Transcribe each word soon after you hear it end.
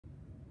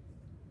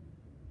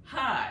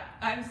Hi,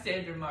 I'm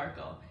Sandra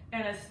Markle,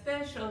 and a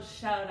special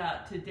shout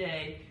out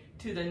today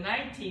to the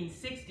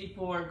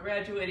 1964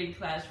 graduating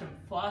class from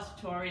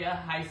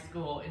Fostoria High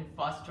School in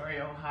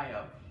Fostoria,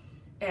 Ohio.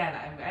 And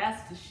I'm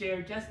asked to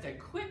share just a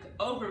quick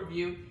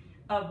overview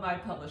of my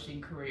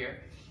publishing career.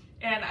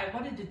 And I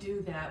wanted to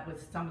do that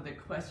with some of the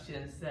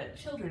questions that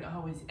children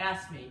always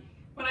ask me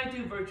when I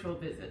do virtual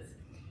visits.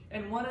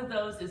 And one of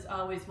those is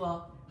always,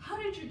 well, how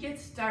did you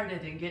get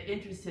started and get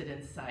interested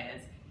in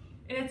science?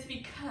 And it's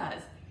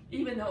because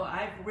even though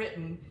I've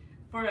written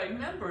for a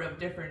number of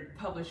different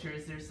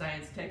publishers their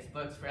science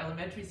textbooks for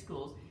elementary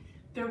schools,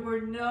 there were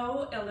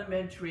no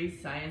elementary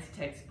science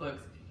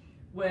textbooks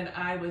when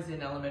I was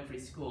in elementary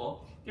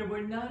school. There were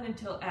none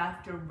until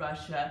after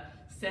Russia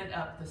sent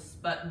up the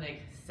Sputnik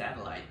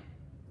satellite.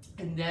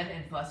 And then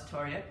in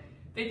Fostoria,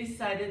 they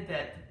decided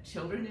that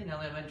children in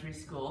elementary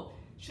school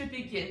should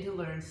begin to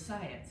learn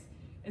science.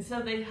 And so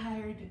they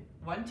hired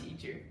one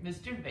teacher,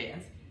 Mr.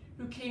 Vance,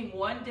 who came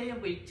one day a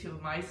week to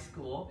my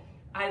school.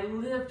 I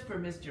lived for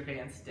Mr.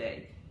 Vance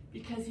Day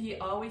because he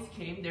always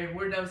came. There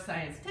were no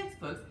science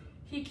textbooks.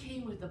 He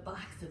came with a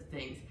box of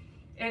things,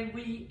 and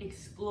we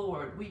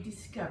explored, we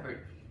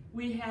discovered.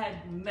 We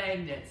had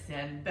magnets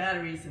and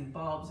batteries and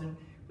bulbs, and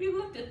we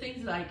looked at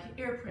things like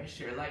air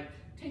pressure, like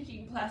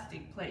taking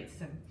plastic plates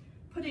and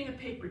putting a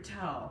paper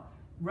towel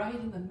right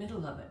in the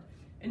middle of it,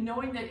 and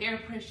knowing that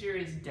air pressure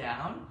is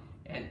down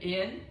and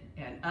in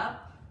and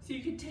up, so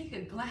you could take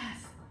a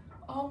glass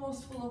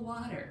almost full of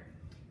water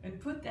and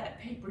put that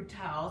paper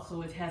towel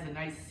so it has a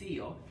nice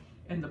seal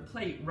and the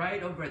plate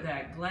right over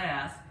that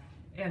glass,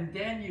 and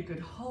then you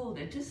could hold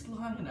it just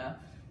long enough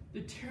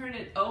to turn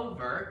it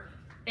over,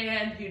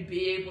 and you'd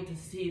be able to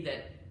see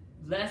that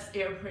less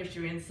air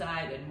pressure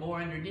inside and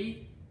more underneath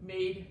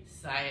made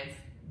science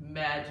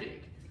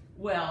magic.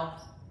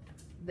 Well,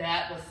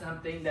 that was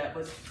something that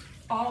was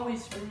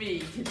always for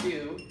me to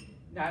do,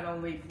 not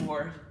only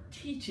for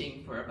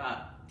teaching for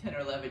about 10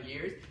 or 11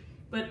 years,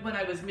 but when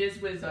I was Ms.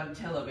 Wiz on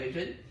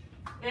television.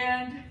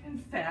 And in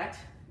fact,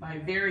 my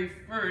very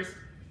first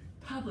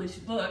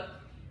published book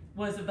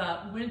was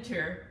about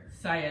winter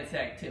science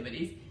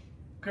activities.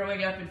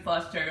 Growing up in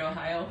Fostoria,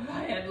 Ohio,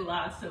 I had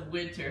lots of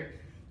winter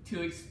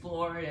to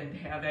explore and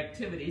have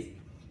activities.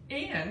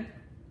 And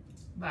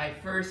my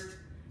first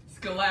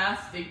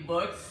scholastic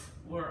books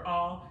were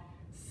all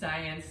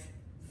science,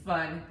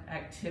 fun,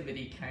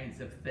 activity kinds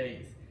of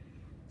things.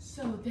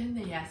 So then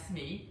they asked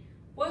me,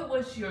 what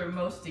was your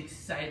most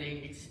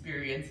exciting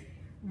experience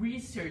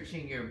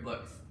researching your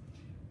books?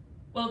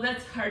 Well,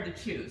 that's hard to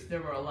choose.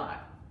 There were a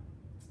lot.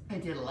 I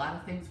did a lot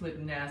of things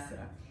with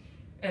NASA.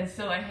 And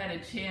so I had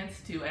a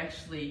chance to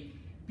actually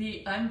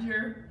be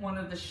under one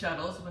of the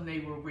shuttles when they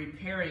were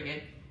repairing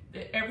it.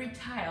 Every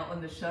tile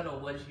on the shuttle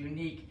was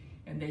unique,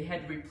 and they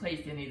had to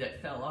replace any that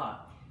fell off.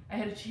 I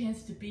had a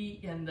chance to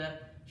be in the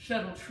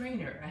shuttle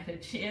trainer. I had a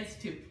chance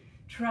to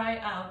try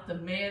out the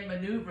manned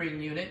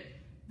maneuvering unit,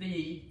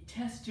 the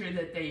tester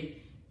that they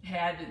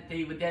had that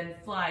they would then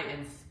fly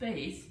in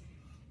space.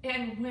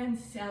 And when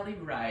Sally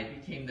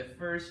Ride became the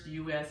first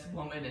U.S.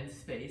 woman in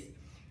space,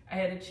 I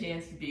had a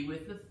chance to be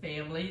with the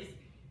families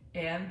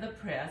and the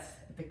press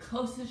at the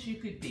closest you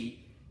could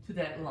be to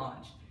that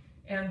launch.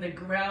 And the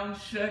ground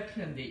shook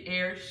and the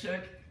air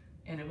shook,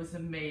 and it was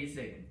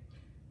amazing.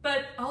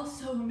 But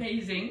also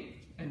amazing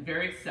and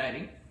very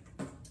exciting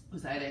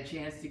was I had a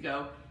chance to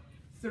go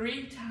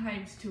 3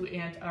 times to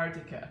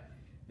Antarctica.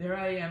 There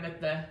I am at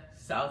the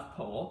South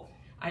Pole.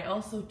 I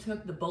also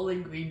took the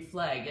Bowling Green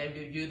flag.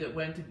 Any of you that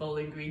went to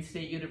Bowling Green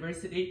State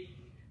University,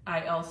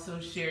 I also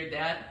shared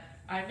that.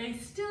 I may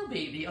still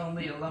be the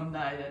only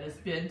alumni that has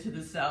been to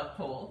the South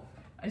Pole.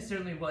 I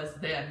certainly was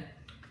then.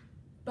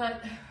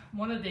 But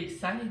one of the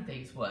exciting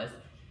things was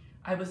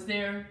I was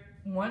there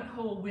one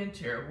whole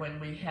winter when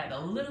we had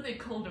a little bit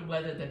colder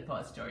weather than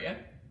Fostoria.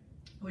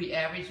 We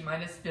averaged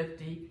minus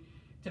 50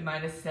 to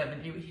minus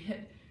 70. We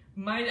hit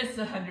minus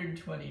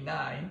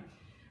 129.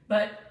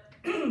 But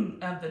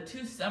of the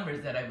 2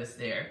 summers that I was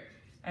there,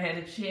 I had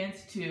a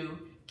chance to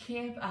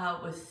camp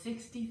out with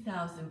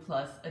 60,000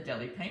 plus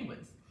Adelie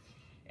penguins.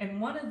 And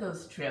one of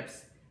those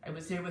trips, I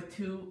was there with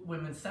 2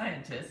 women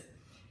scientists,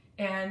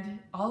 and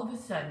all of a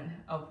sudden,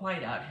 a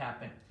whiteout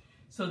happened.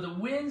 So the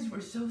winds were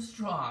so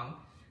strong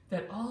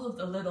that all of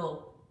the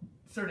little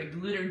sort of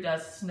glitter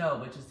dust snow,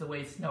 which is the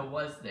way snow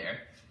was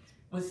there,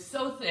 was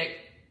so thick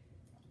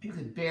you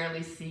could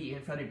barely see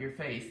in front of your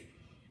face,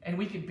 and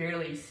we could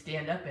barely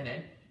stand up in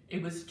it.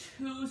 It was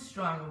too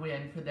strong a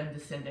wind for them to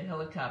send a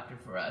helicopter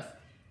for us,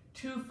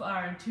 too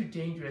far and too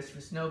dangerous for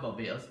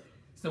snowmobiles,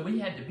 so we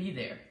had to be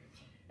there.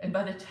 And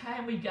by the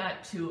time we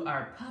got to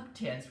our pup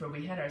tents where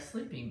we had our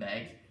sleeping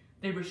bags,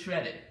 they were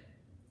shredded.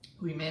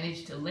 We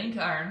managed to link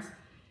arms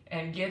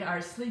and get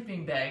our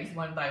sleeping bags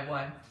one by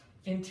one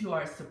into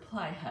our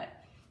supply hut.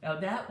 Now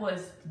that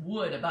was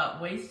wood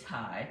about waist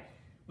high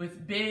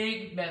with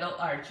big metal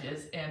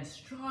arches and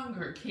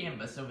stronger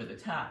canvas over the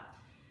top.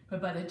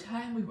 But by the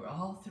time we were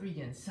all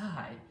 3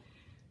 inside,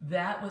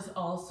 that was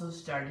also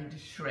starting to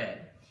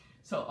shred.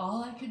 So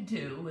all I could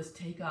do was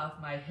take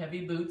off my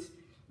heavy boots,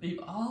 leave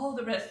all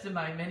the rest of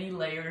my many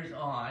layers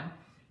on,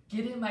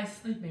 get in my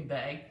sleeping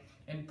bag,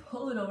 and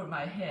pull it over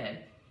my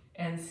head,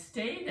 and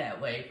stay that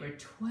way for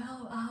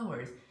 12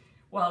 hours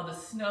while the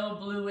snow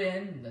blew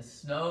in and the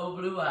snow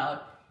blew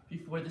out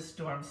before the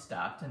storm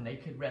stopped and they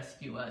could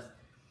rescue us.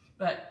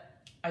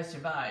 But I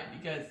survived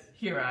because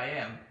here I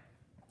am.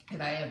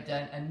 And I have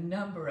done a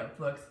number of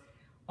books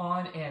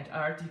on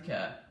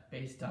Antarctica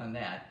based on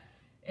that.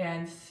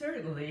 And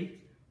certainly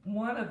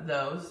one of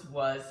those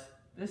was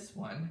this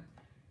one.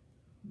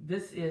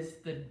 This is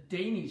the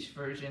Danish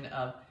version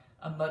of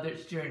A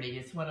Mother's Journey.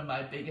 It's one of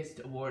my biggest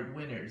award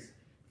winners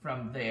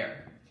from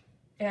there.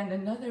 And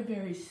another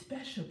very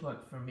special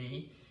book for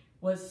me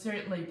was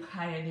certainly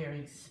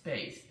Pioneering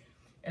Space.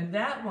 And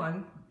that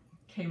one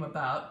came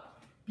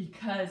about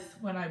because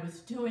when I was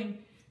doing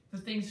the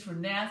things for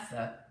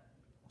NASA,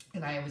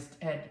 and I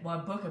had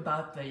one book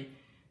about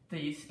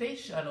the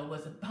space shuttle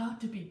was about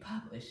to be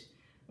published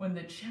when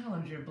the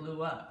Challenger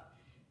blew up.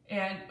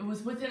 And it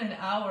was within an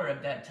hour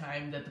of that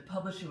time that the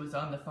publisher was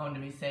on the phone to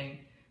me saying,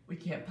 we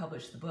can't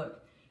publish the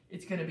book.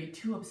 It's going to be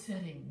too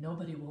upsetting.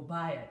 Nobody will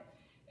buy it.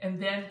 And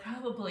then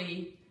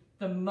probably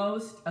the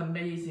most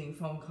amazing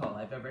phone call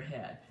I've ever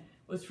had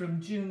was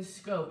from June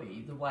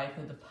Scobie, the wife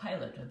of the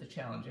pilot of the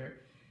Challenger,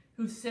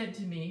 who said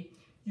to me,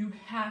 you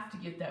have to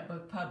get that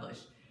book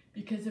published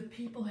because if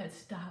people had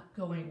stopped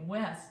going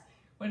west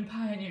when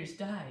pioneers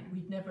died,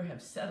 we'd never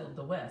have settled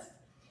the West.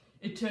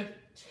 It took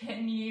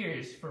 10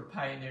 years for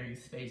Pioneering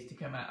Space to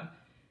come out,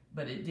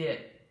 but it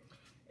did.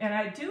 And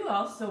I do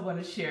also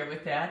want to share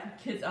with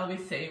that, kids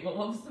always say, well,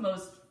 what was the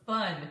most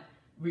fun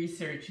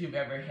research you've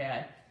ever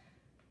had?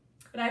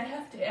 But I'd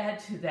have to add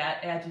to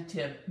that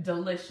adjective,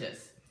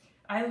 delicious.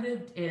 I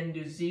lived in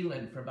New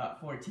Zealand for about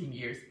 14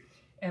 years,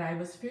 and I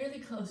was fairly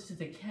close to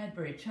the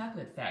Cadbury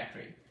chocolate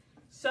factory.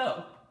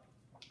 So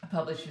a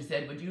publisher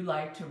said, would you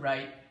like to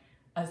write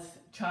a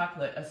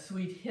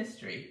sweet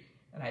history?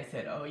 And I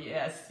said, oh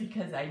yes,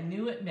 because I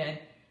knew it meant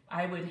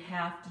I would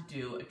have to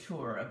do a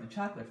tour of the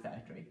chocolate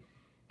factory.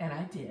 And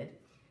I did.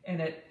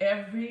 And at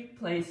every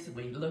place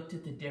we looked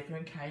at the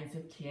different kinds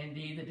of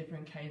candy, the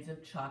different kinds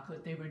of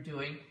chocolate they were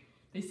doing,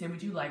 they said,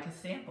 would you like a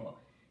sample?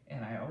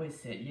 And I always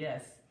said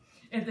yes.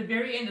 At the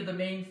very end of the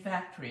main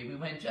factory, we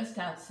went just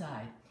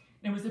outside.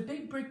 There was a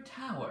big brick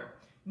tower,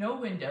 no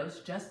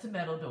windows, just a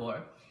metal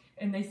door.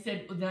 And they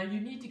said, well, now you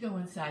need to go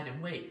inside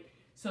and wait.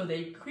 So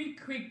they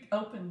creaked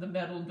open the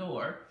metal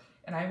door,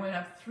 and I went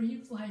up 3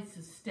 flights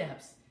of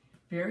steps,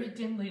 very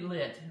dimly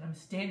lit, and I'm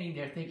standing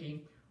there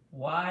thinking,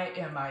 why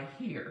am I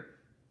here?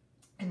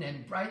 And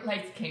then bright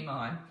lights came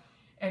on,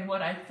 and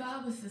what I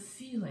thought was the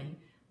ceiling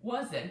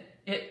wasn't.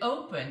 It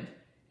opened,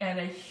 and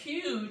a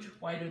huge,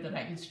 wider than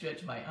I can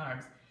stretch my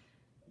arms,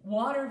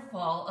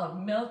 waterfall of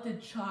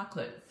melted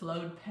chocolate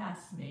flowed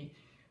past me.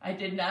 I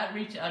did not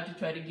reach out to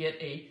try to get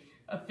a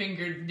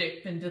finger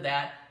dipped into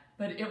that,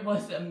 but it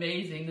was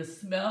amazing. The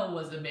smell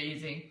was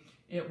amazing.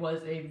 It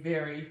was a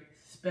very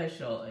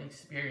special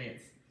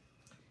experience.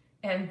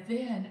 And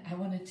then I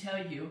want to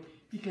tell you,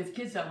 because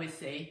kids always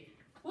say,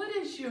 what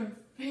is your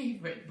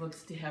favorite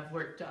books to have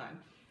worked on?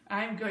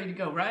 I'm going to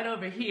go right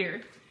over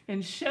here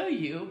and show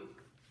you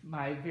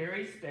my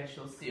very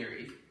special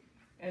series.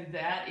 And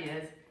that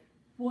is,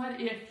 What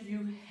If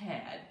You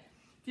Had?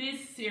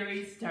 This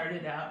series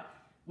started out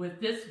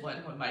with this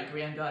one when my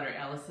granddaughter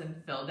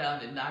Allison fell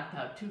down and knocked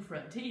out 2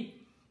 front teeth.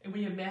 And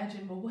we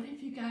imagined, well, what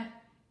if you got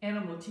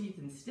animal teeth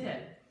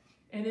instead?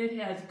 And it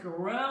has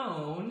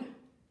grown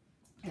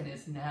and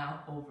is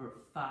now over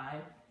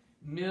 5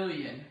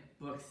 million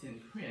books in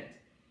print.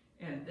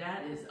 And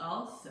that is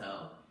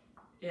also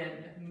in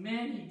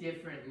many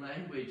different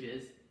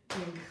languages,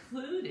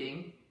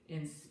 including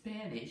in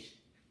Spanish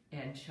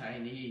and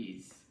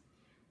Chinese.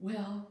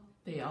 Well,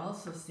 they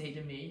also say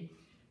to me,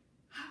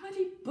 how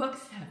many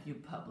books have you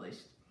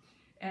published?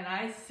 And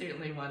I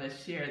certainly want to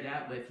share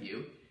that with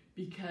you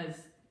because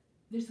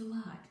there's a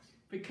lot.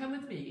 But come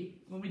with me.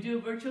 When we do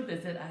a virtual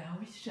visit, I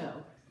always show.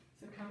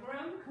 So come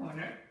around the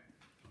corner.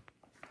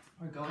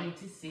 We're going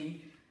to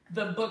see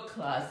the book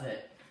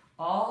closet.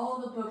 All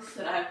the books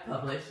that I've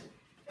published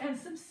and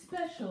some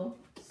special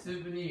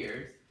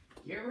souvenirs.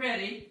 Get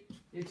ready.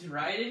 It's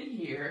right in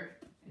here.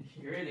 And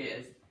here it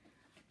is.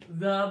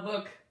 The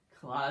book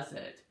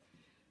closet.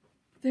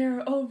 There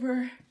are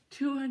over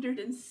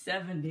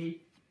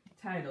 270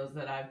 titles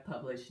that I've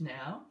published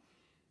now.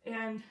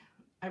 And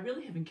I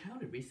really haven't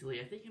counted recently.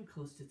 I think I'm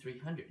close to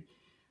 300.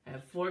 I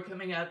have 4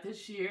 coming out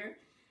this year.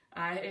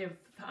 I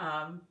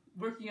have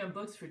working on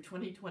books for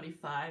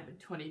 2025 and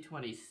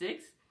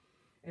 2026,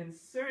 and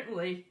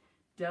certainly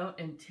don't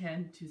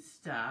intend to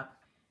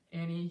stop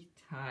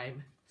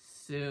anytime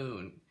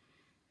soon.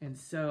 And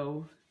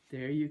so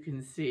there you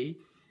can see,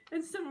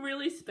 and some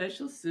really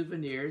special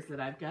souvenirs that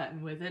I've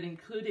gotten with it,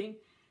 including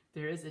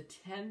there is a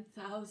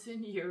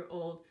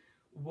 10,000-year-old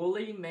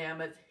woolly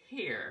mammoth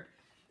hair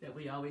that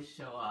we always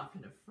show off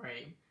in a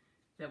frame,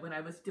 that when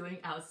I was doing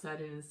Outside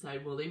and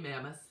Inside Woolly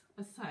Mammoths,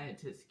 a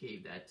scientist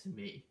gave that to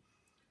me.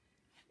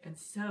 And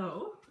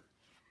so,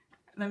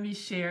 let me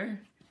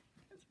share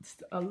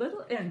a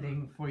little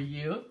ending for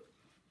you.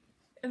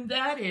 And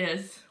that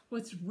is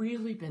what's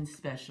really been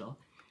special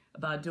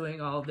about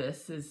doing all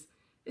this is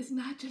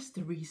not just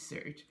the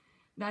research,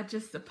 not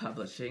just the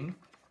publishing.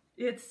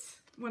 It's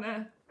when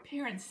a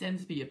parent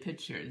sends me a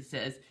picture and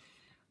says,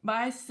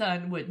 my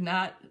son would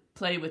not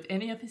play with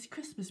any of his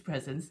Christmas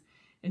presents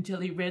until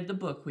he read the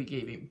book we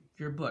gave him,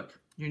 your book,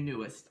 your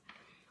newest.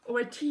 Or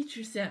a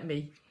teacher sent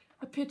me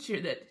a picture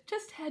that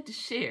just had to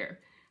share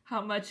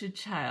how much a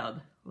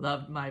child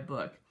loved my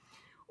book.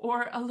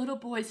 Or a little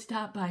boy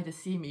stopped by to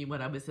see me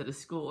when I was at a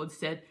school and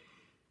said,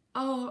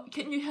 oh,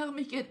 can you help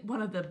me get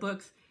one of the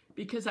books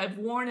because I've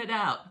worn it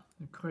out?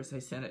 Of course, I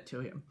sent it to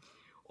him.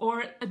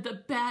 Or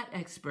the bat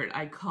expert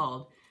I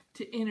called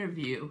to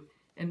interview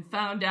and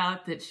found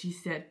out that she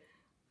said,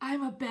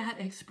 I'm a bat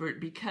expert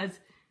because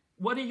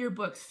one of your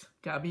books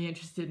got me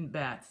interested in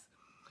bats.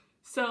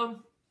 So,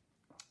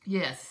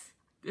 yes,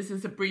 this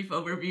is a brief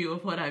overview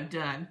of what I've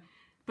done.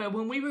 But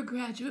when we were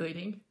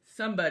graduating,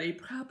 somebody,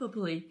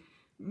 probably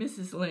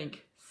Mrs.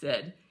 Link,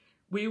 said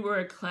we were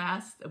a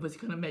class that was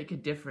going to make a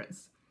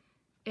difference.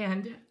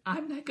 And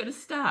I'm not going to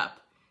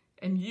stop.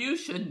 And you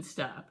shouldn't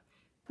stop.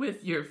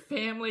 With your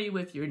family,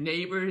 with your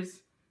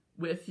neighbors,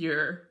 with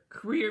your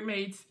career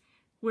mates,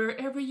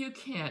 wherever you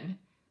can,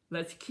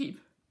 let's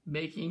keep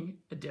making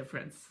a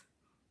difference.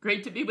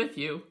 Great to be with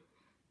you.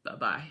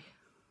 Bye-bye.